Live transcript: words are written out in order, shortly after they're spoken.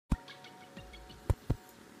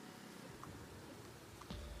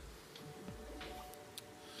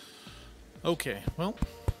Okay, well,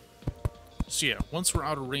 so yeah, once we're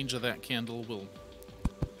out of range of that candle, we'll...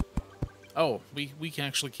 Oh, we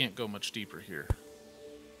actually can't go much deeper here.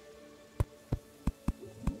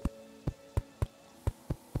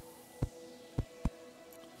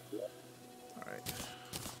 Alright,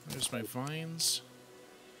 there's my vines.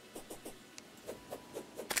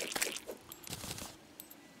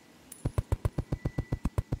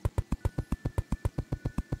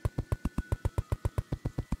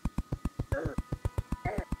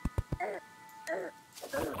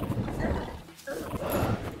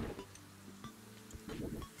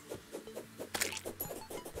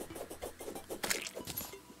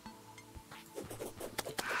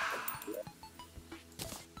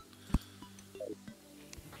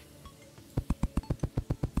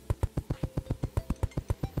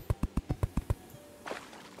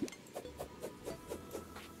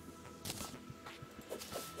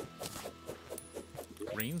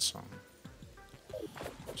 Rain song.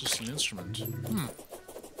 Just an instrument. Didn't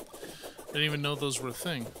even know those were a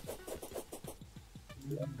thing.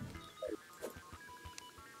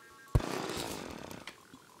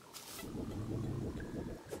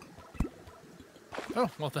 Oh,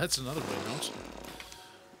 well, that's another way out.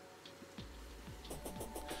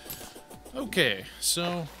 Okay,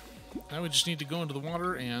 so now we just need to go into the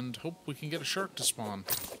water and hope we can get a shark to spawn.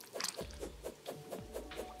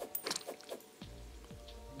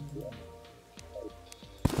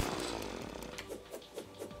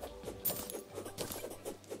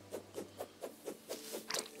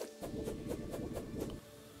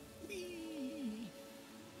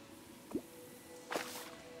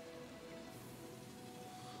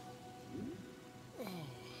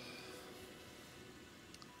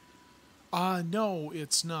 No,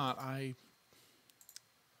 it's not.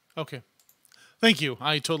 Okay. Thank you.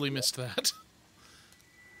 I totally missed that.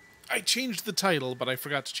 I changed the title, but I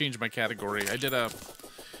forgot to change my category. I did a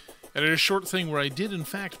short thing where I did, in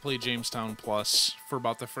fact, play Jamestown Plus for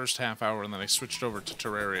about the first half hour, and then I switched over to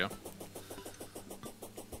Terraria.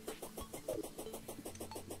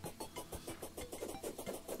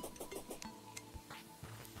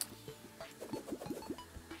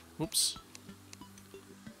 Whoops.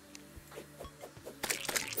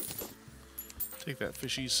 Take that,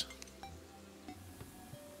 fishies.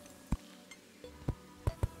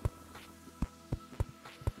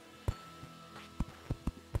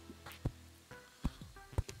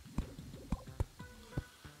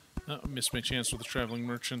 Oh, I missed my chance with the traveling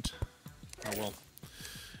merchant. Oh well.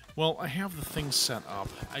 Well, I have the thing set up.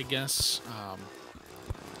 I guess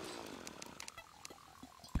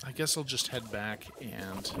I'll just head back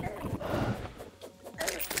and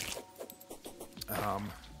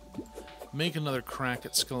make another crack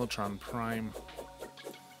at Skeletron Prime.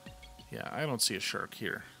 Yeah, I don't see a shark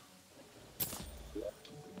here.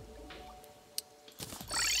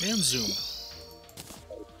 And zoom.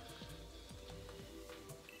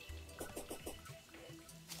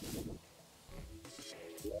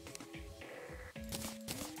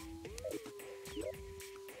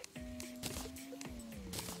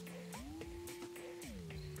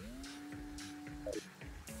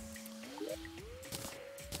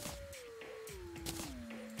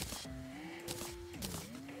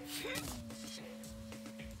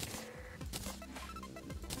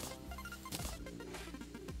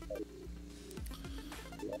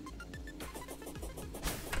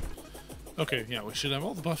 Okay, yeah, we should have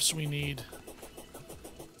all the buffs we need.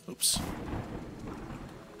 Oops.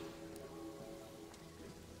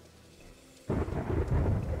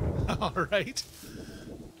 Alright.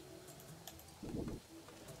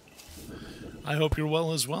 I hope you're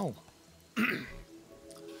well as well.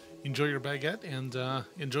 Enjoy your baguette and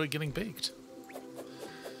enjoy getting baked.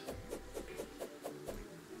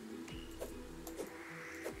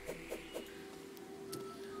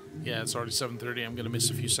 Yeah, it's already 7:30. I'm going to miss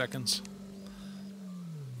a few seconds.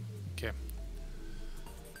 Okay.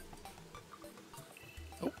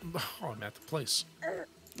 Oh, I'm at the place.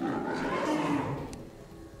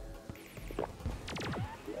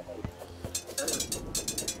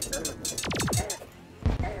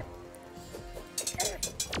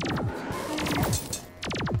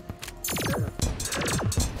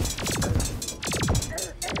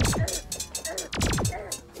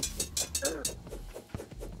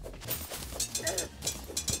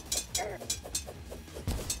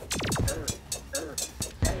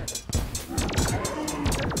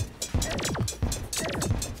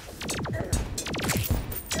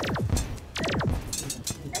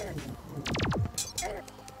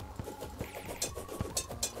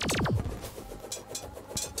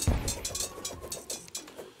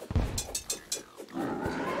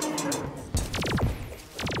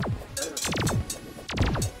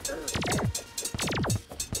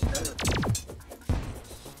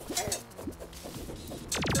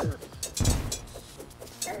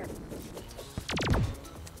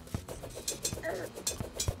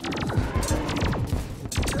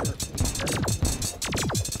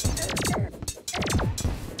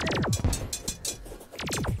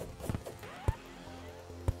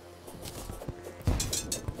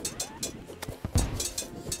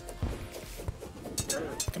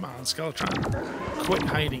 Come on, Skeletron. Quit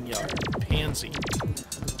hiding, you pansy.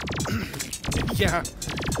 Yeah,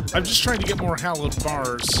 I'm just trying to get more hallowed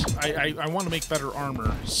bars. I want to make better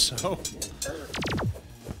armor, so...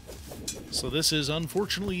 So this is,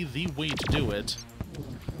 unfortunately, the way to do it.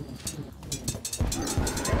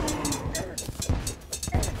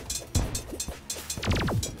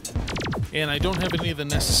 And I don't have any of the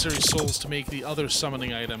necessary souls to make the other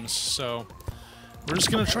summoning items, so... We're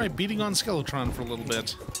just gonna try beating on Skeletron for a little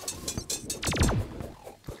bit.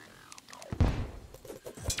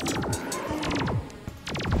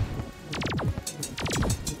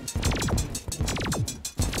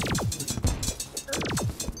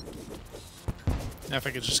 Now, if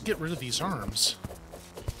I could just get rid of these arms.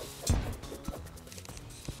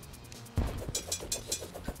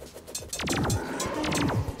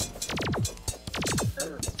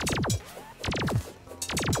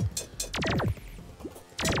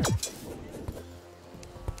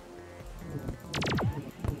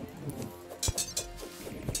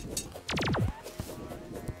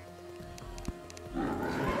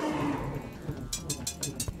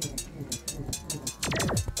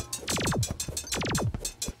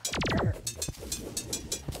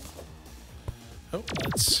 Oh,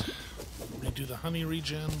 let's redo the honey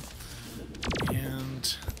regen,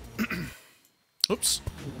 and... Oops.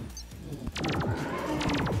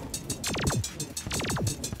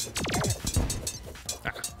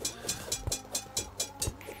 Ah.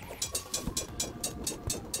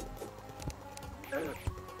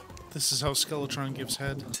 This is how Skeletron gives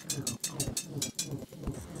head.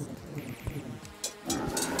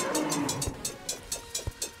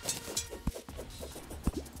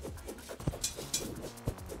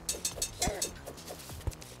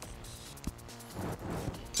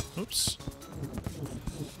 Oops.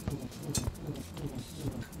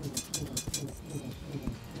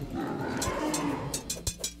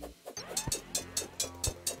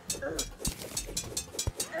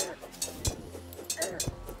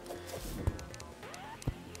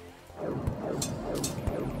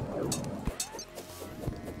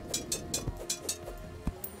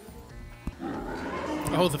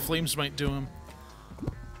 Oh, the flames might do him.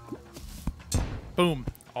 Boom.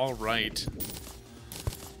 All right.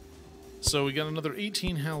 So we got another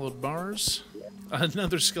 18 hallowed bars,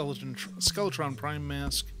 another Skeletron Prime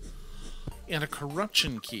mask, and a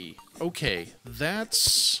corruption key. Okay,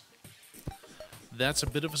 that's a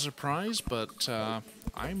bit of a surprise, but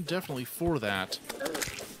I'm definitely for that.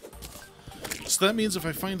 So that means if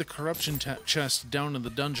I find the corruption chest down in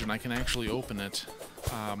the dungeon, I can actually open it,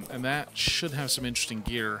 and that should have some interesting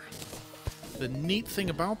gear. The neat thing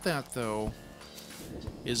about that, though,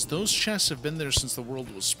 is those chests have been there since the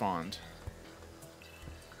world was spawned.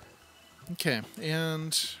 Okay,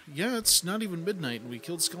 and yeah, it's not even midnight and we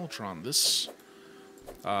killed Skeletron. This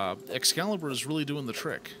Excalibur is really doing the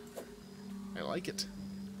trick. I like it.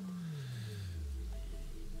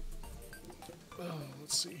 Oh,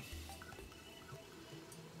 let's see.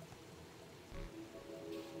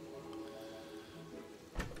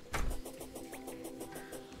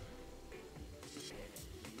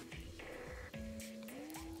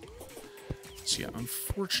 So yeah,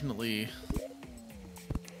 unfortunately...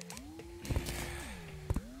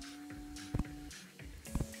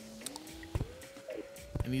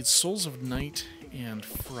 I need Souls of Night and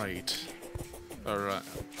Fright. Or,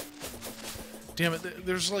 damn it,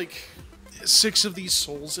 there's like 6 of these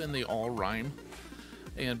souls and they all rhyme.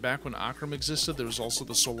 And back when Akram existed, there was also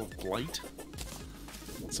the Soul of Blight.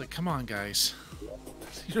 It's like, come on, guys.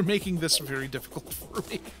 You're making this very difficult for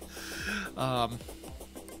me.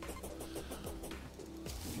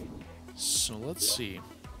 So let's see.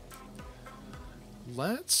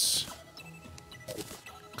 Let's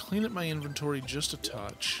clean up my inventory just a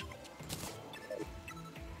touch.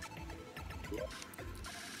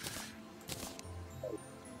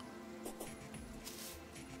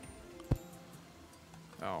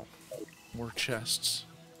 Oh, more chests.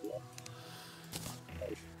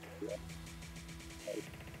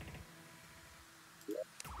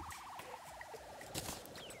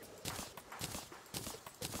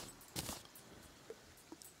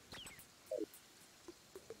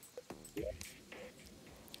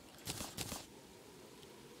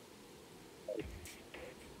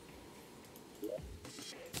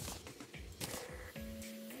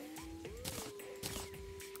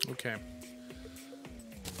 Okay.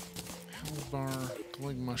 Health bar,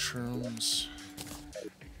 glowing mushrooms.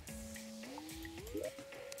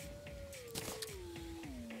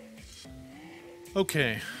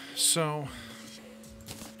 Okay, so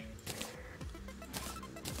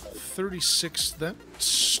 36, that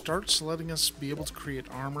starts letting us be able to create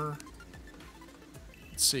armor.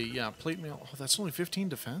 Let's Let's see. Yeah, plate mail. Oh, that's only 15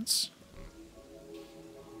 defense?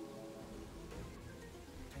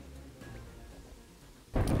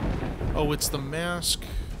 Oh, it's the mask.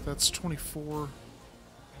 That's 24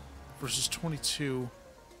 versus 22.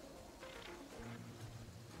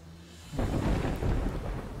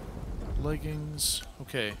 Leggings.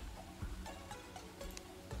 Okay.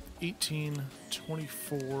 18,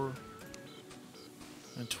 24,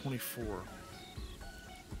 and 24.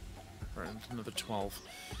 Alright, another 12.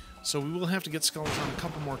 So we will have to get Skeletron a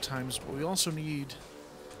couple more times, but we also need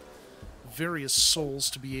various souls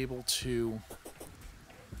to be able to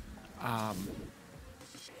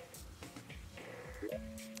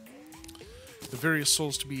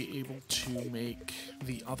make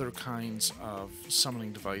the other kinds of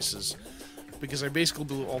summoning devices, because I basically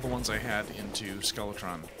blew all the ones I had into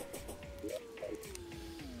Skeletron.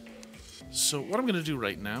 So what I'm going to do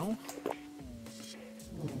right now,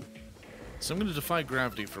 so I'm going to defy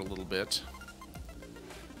gravity for a little bit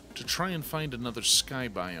to try and find another sky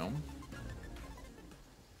biome.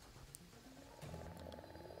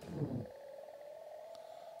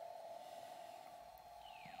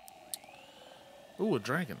 Ooh, a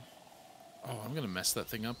dragon. Oh, I'm going to mess that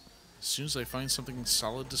thing up as soon as I find something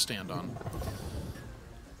solid to stand on.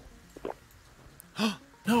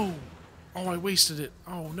 No! Oh, I wasted it.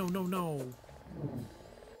 Oh, no, no, no.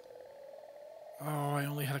 Oh, I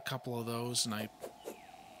only had a couple of those, and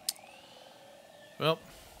well,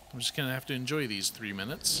 I'm just going to have to enjoy these 3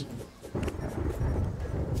 minutes.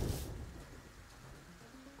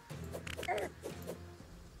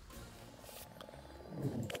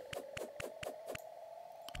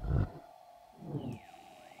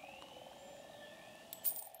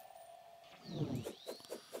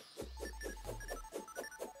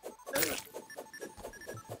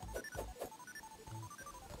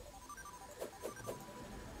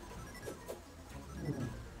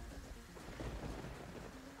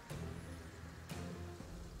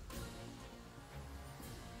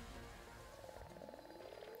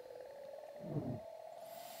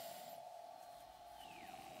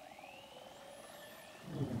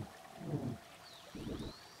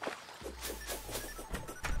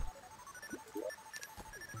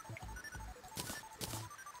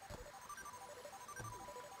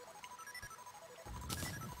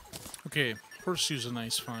 Okay, Horseshoe's a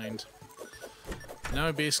nice find. Now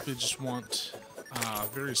I basically just want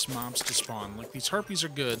various mobs to spawn. Like, these harpies are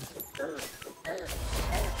good.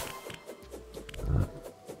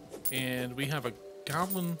 And we have a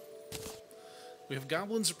goblin. We have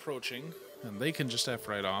goblins approaching, and they can just F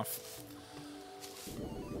right off.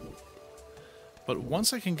 But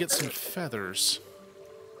once I can get some feathers,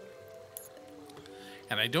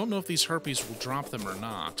 and I don't know if these harpies will drop them or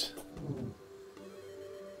not,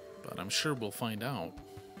 but I'm sure we'll find out.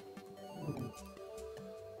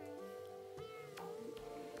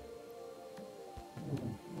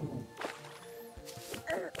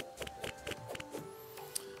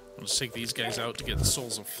 Let's take these guys out to get the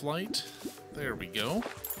Souls of Flight. There we go.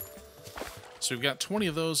 So we've got 20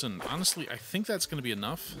 of those, and honestly, I think that's going to be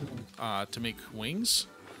enough to make wings.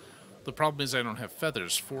 The problem is I don't have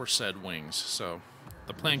feathers for said wings, so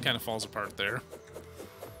the plan kind of falls apart there.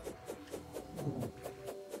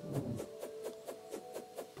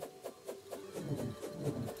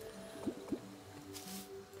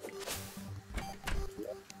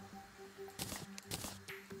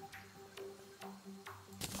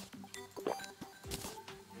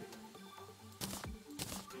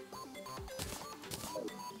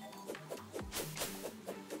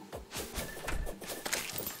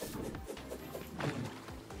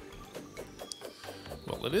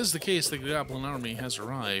 It is the case that the Goblin Army has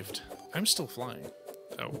arrived. I'm still flying.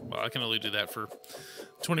 Oh, well, I can only do that for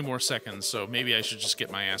 20 more seconds, so maybe I should just get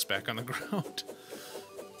my ass back on the ground.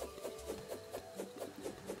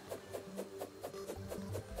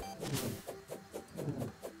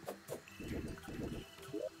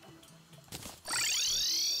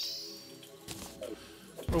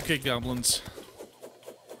 Okay, goblins.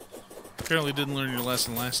 Apparently didn't learn your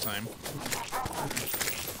lesson last time.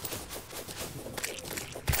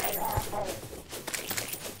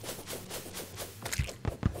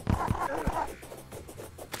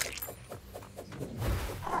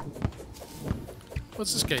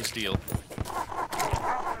 What's this guy's deal?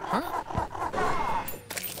 Huh?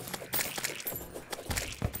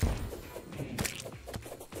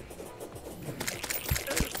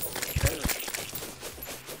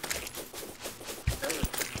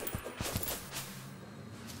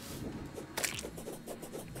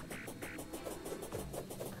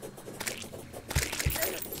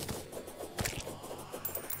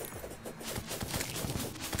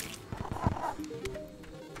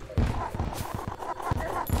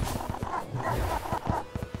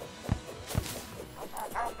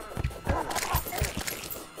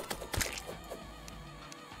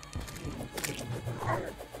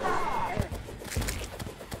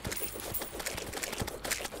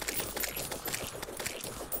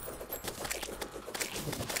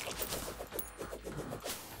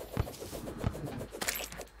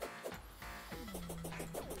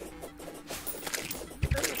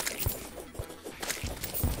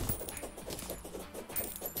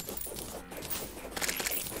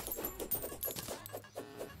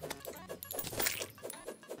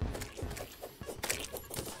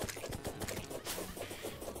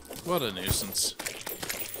 What a nuisance.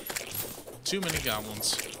 Too many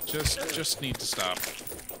goblins. Just need to stop.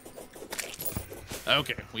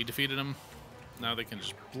 Okay, we defeated them. Now they can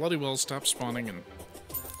just bloody well stop spawning and...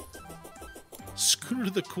 Screw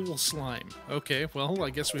the cool slime. Okay, well, I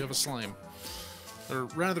guess we have a slime. Or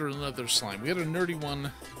rather, another slime. We had a nerdy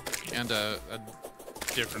one and a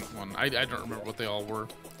different one. I don't remember what they all were.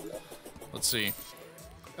 Let's see.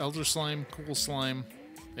 Elder slime, cool slime,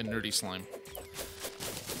 and nerdy slime.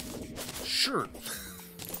 Sure.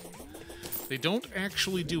 They don't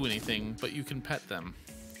actually do anything, but you can pet them.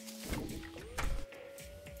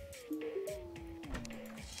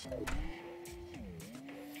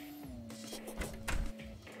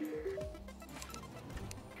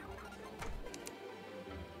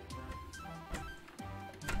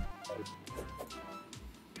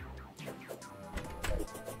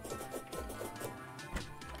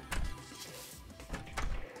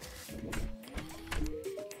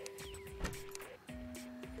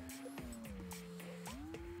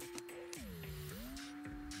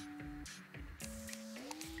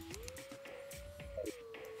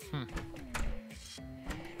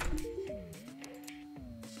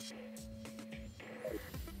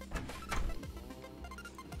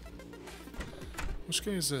 Which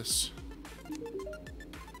guy is this?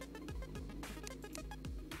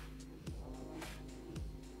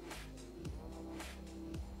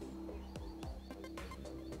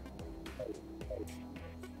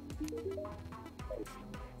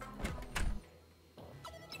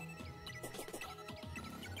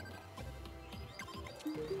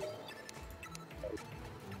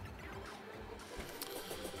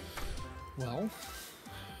 Well,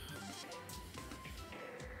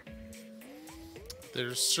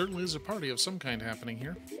 there certainly is a party of some kind happening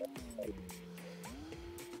here.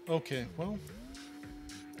 Okay, well,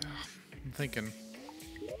 I'm thinking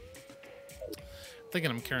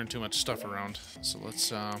I'm carrying too much stuff around. So let's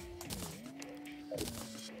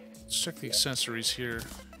check the accessories here.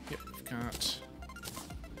 Yep, we've got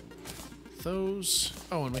those.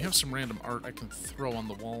 Oh, and we have some random art I can throw on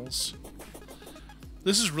the walls.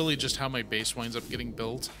 This is really just how my base winds up getting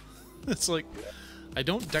built. It's like, I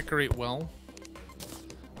don't decorate well,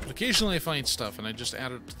 but occasionally I find stuff and I just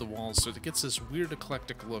add it to the walls so it gets this weird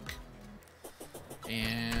eclectic look.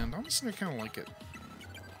 And honestly, I kind of like it.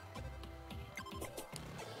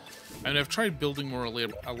 I mean, I've tried building more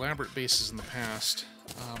elaborate bases in the past.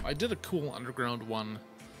 I did a cool underground one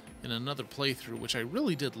in another playthrough, which I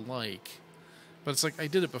really did like. But it's like, I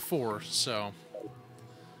did it before, so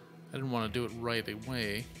I didn't want to do it right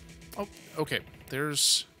away. Oh, okay.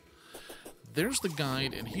 There's the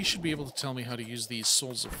guide, and he should be able to tell me how to use these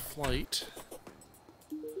Souls of Flight.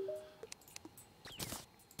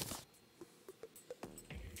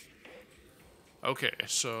 Okay,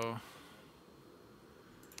 so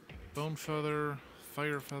Bone Feather,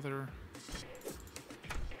 Fire Feather,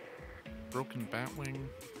 Broken Batwing.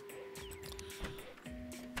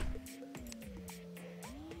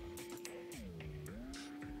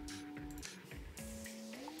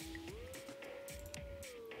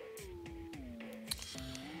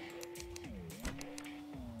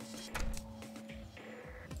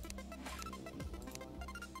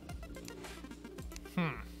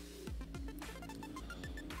 Hmm.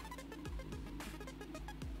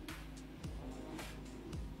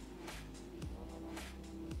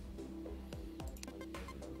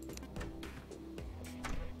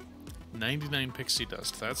 $99 pixie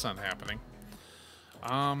dust. That's not happening.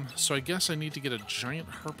 So I guess I need to get a giant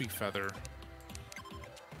harpy feather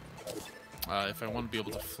if I want to be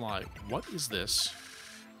able to fly. What is this?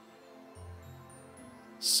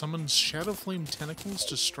 Summons shadow flame tentacles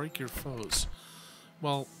to strike your foes.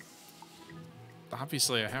 Well,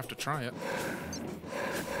 obviously I have to try it.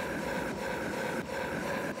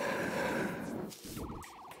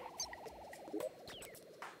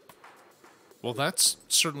 Well, that's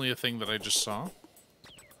certainly a thing that I just saw.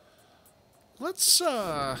 Let's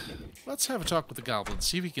have a talk with the goblin,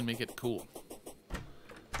 see if he can make it cool.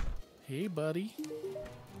 Hey, buddy.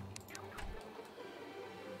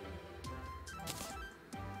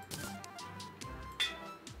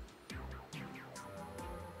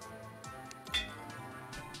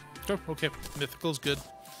 Oh, okay. Mythical's good.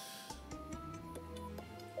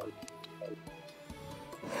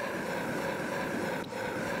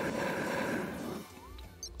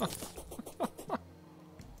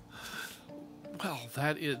 Well,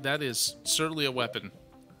 that is certainly a weapon.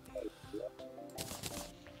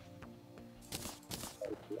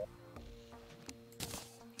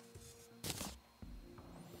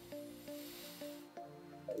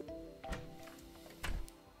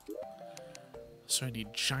 So I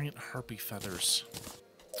need giant harpy feathers.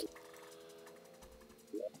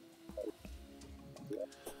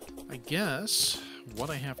 guess what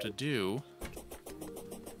I have to do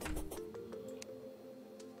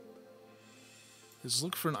is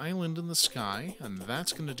look for an island in the sky, and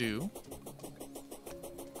that's going to do.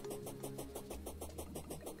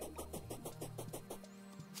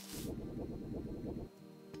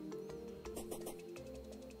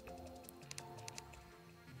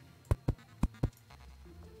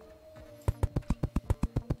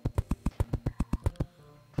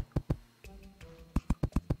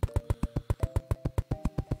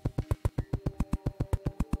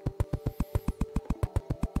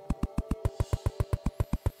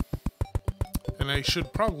 And I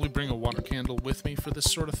should probably bring a water candle with me for this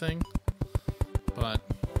sort of thing, but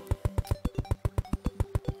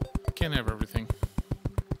can't have everything.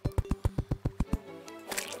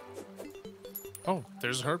 Oh,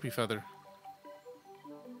 there's a harpy feather.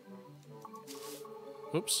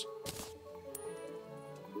 Whoops.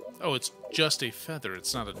 Oh, it's just a feather.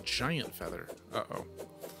 It's not a giant feather. Uh-oh.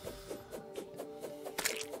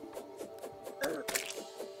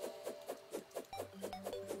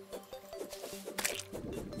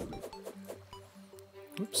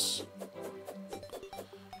 Oops.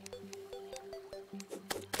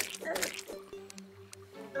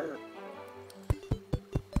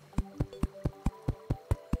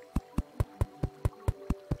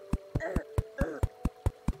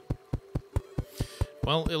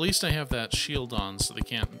 Well, at least I have that shield on, so they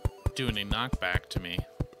can't do any knockback to me.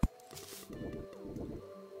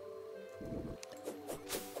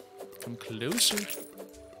 Come closer.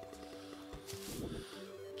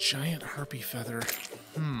 Giant harpy feather.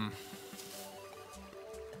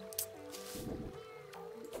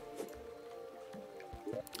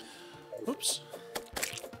 Oops.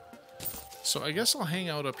 So I guess I'll hang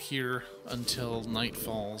out up here until night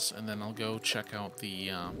falls, and then I'll go check out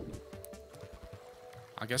the,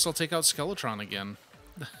 I guess I'll take out Skeletron again.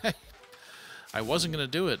 I wasn't going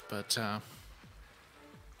to do it, but, oh,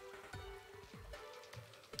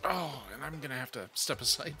 and I'm going to have to step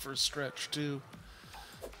aside for a stretch, too.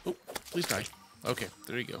 Oh, please die. Okay,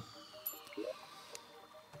 there you go.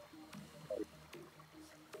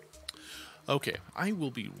 Okay, I will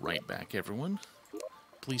be right back, everyone.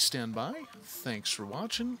 Please stand by. Thanks for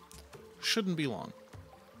watching. Shouldn't be long.